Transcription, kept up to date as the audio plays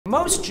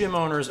Most gym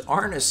owners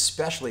aren't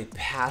especially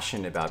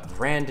passionate about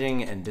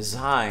branding and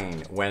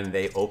design when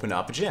they open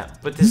up a gym.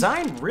 But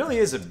design really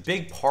is a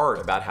big part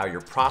about how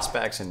your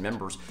prospects and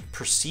members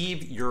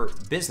perceive your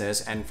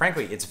business and,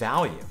 frankly, its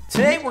value.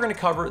 Today, we're going to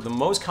cover the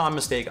most common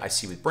mistake I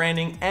see with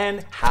branding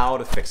and how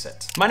to fix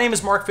it. My name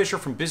is Mark Fisher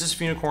from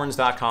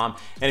businessforunicorns.com,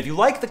 and if you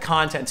like the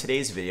content in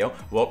today's video,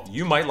 well,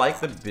 you might like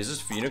the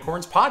Business for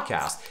Unicorns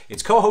podcast.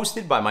 It's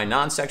co-hosted by my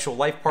non-sexual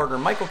life partner,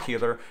 Michael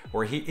Keeler,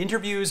 where he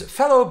interviews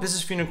fellow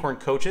Business for Unicorn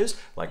coaches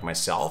like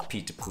myself,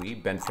 Pete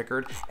Dupuis, Ben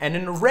Pickard, and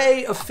an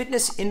array of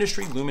fitness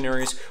industry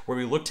luminaries where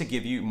we look to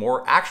give you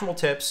more actionable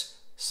tips,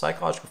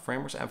 psychological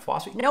frameworks, and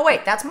philosophy. No,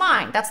 wait, that's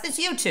mine. That's this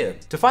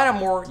YouTube. To find out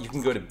more, you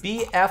can go to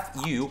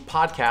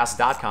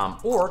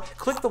bfupodcast.com or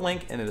click the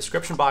link in the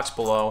description box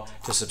below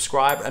to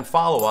subscribe and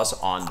follow us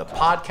on the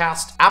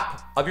podcast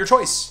app of your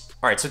choice.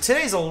 All right, so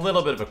today's a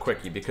little bit of a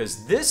quickie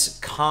because this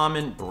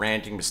common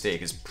branding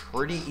mistake is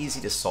pretty easy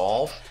to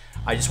solve.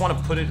 I just want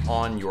to put it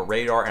on your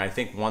radar, and I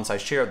think once I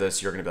share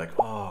this, you're going to be like,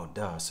 oh,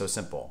 duh, so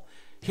simple.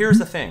 Here's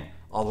the thing.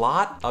 A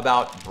lot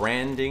about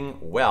branding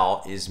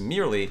well is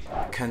merely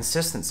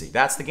consistency.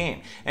 That's the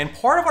game. And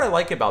part of what I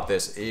like about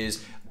this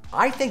is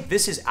I think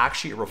this is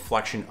actually a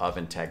reflection of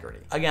integrity.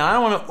 Again, I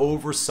don't want to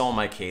oversell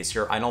my case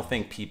here. I don't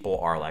think people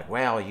are like,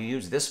 well, you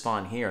use this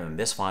font here and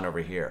this font over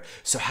here,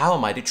 so how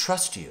am I to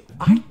trust you?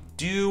 I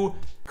do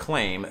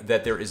claim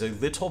that there is a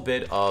little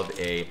bit of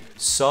a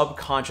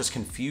subconscious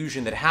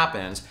confusion that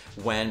happens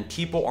when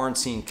people aren't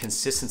seeing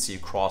consistency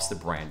across the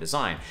brand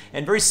design.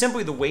 And very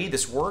simply, the way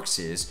this works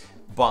is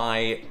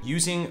by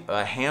using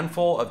a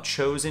handful of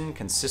chosen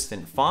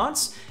consistent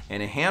fonts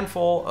and a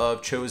handful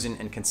of chosen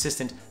and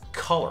consistent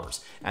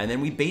colors. And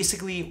then we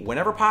basically,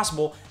 whenever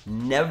possible,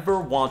 never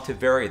want to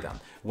vary them.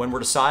 When we're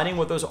deciding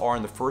what those are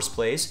in the first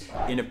place,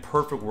 in a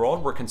perfect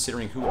world, we're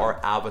considering who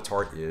our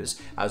avatar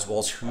is, as well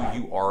as who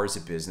you are as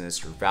a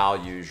business, your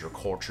values, your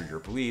culture, your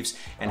beliefs,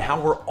 and how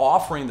we're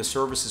offering the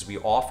services we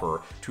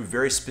offer to a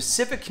very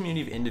specific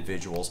community of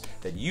individuals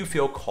that you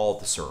feel called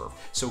to serve.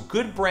 So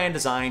good brand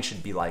design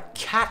should be like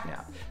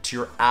catnip to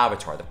your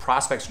avatar, the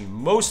prospects you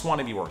most want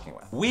to be working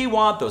with. We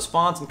want those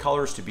fonts and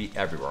colors to be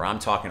everywhere. I'm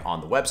talking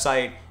on the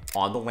website,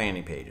 on the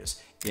landing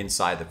pages,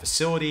 inside the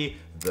facility,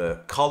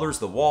 the colors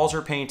the walls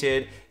are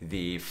painted,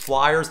 the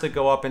flyers that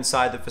go up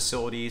inside the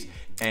facilities,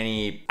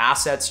 any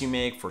assets you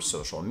make for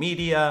social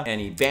media,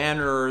 any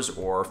banners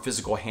or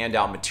physical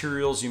handout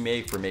materials you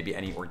make for maybe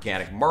any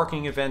organic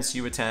marketing events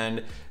you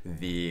attend,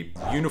 the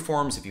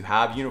uniforms, if you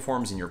have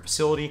uniforms in your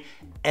facility,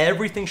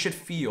 everything should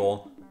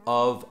feel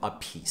of a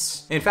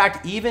piece. In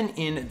fact, even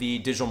in the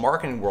digital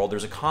marketing world,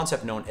 there's a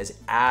concept known as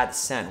ad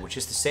scent, which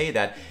is to say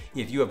that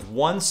if you have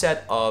one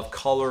set of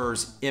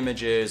colors,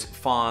 images,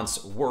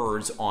 fonts,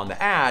 words on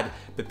the ad,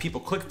 but people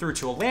click through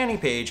to a landing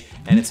page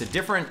and it's a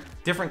different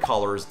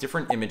colors,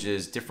 different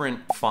images, different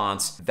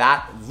fonts,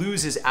 that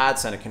loses ad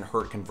scent. It can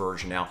hurt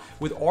conversion. Now,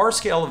 with our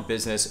scale of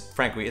business,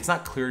 frankly, it's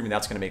not clear to me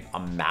that's going to make a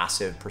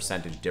massive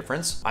percentage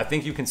difference. I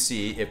think you can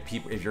see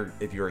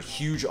if you're a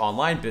huge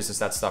online business,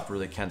 that stuff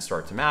really can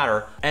start to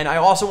matter. And I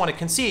also want to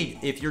concede,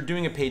 if you're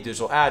doing a paid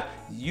digital ad,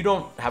 you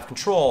don't have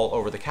control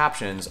over the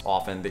captions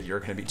often that you're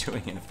going to be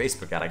doing in a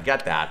Facebook ad. I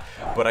get that,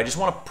 but I just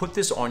want to put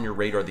this on your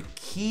radar. The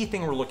key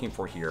thing we're looking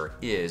for here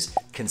is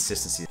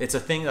consistency. It's a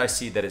thing that I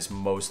see that is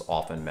most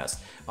often missed.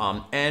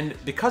 And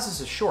because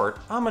this is short,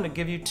 I'm going to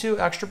give you 2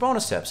 extra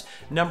bonus tips.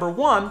 Number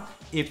 1,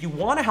 if you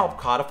want to help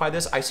codify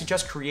this, I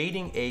suggest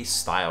creating a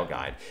style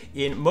guide.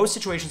 In most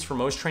situations for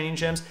most training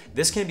gyms,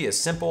 this can be a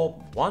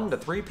simple 1 to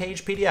 3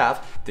 page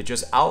PDF that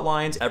just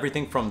outlines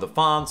everything from the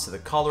fonts to the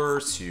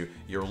colors to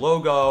your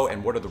logo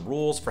and what are the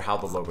rules for how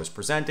the logo is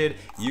presented.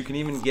 You can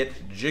even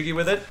get jiggy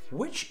with it,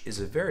 which is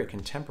a very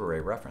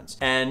contemporary reference,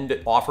 and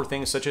offer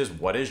things such as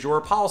what is your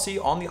policy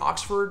on the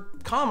Oxford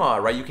comma,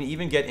 right? You can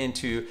even get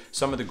into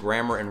some of the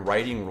grammar and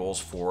writing rules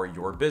for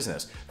your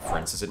business. For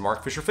instance, at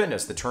Mark Fisher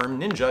Fitness, the term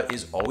ninja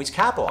is always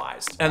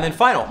capitalized. And then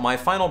my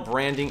final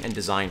branding and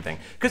design thing.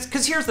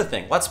 Because here's the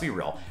thing, let's be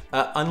real.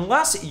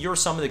 Unless you're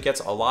someone that gets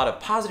a lot of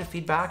positive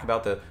feedback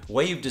about the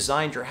way you've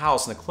designed your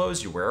house and the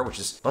clothes you wear, which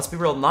is, let's be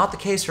real, not the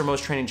case for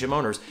most training gym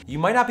owners, you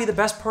might not be the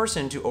best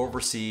person to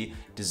oversee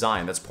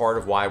design. That's part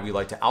of why we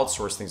like to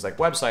outsource things like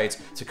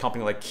websites to a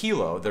company like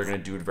Kilo. They're going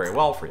to do it very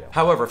well for you.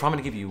 However, if I'm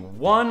going to give you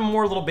one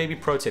more little baby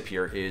pro tip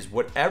here, is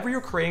whatever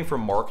you're creating for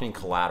marketing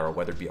collateral,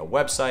 whether it be a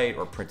website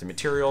or printed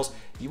materials,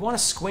 you want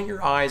to squint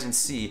your eyes and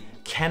see,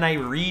 can I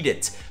read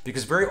it?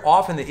 Because very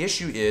often the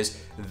issue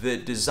is the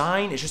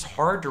design is just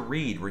hard to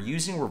read. We're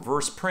using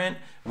reverse print,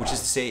 which is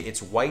to say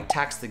it's white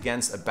text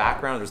against a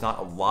background. There's not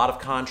a lot of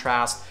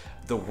contrast.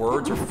 The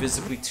words are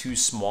physically too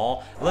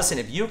small. Listen,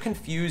 if you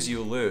confuse,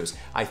 you lose.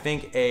 I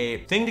think a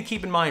thing to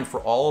keep in mind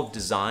for all of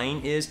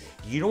design is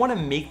you don't want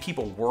to make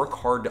people work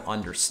hard to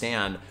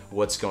understand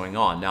what's going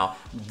on. Now,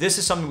 this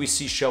is something we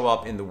see show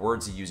up in the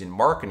words you use in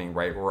marketing,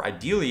 right? Or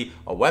ideally,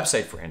 a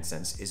website, for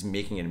instance, is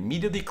making it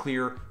immediately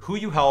clear who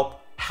you help,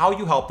 how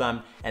you help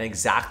them, and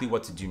exactly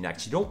what to do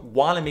next. You don't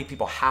want to make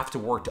people have to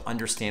work to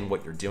understand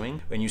what you're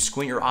doing. When you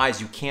squint your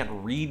eyes, you can't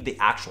read the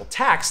actual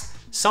text,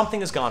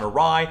 something has gone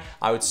awry,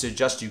 I would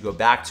suggest you go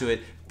back to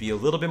it, be a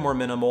little bit more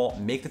minimal,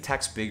 make the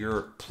text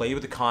bigger, play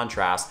with the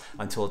contrast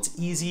until it's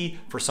easy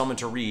for someone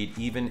to read,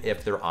 even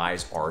if their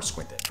eyes are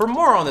squinted. For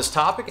more on this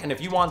topic, and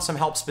if you want some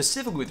help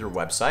specifically with your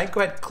website,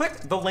 go ahead, click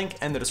the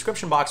link in the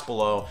description box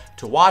below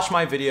to watch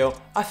my video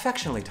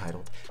affectionately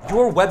titled,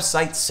 "Your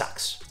Website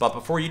Sucks." But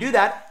before you do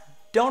that,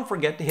 don't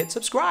forget to hit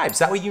subscribe,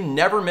 so that way you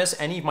never miss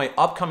any of my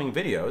upcoming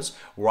videos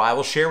where I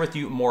will share with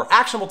you more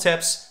actionable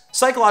tips,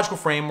 psychological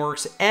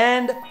frameworks,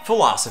 and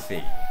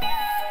philosophy.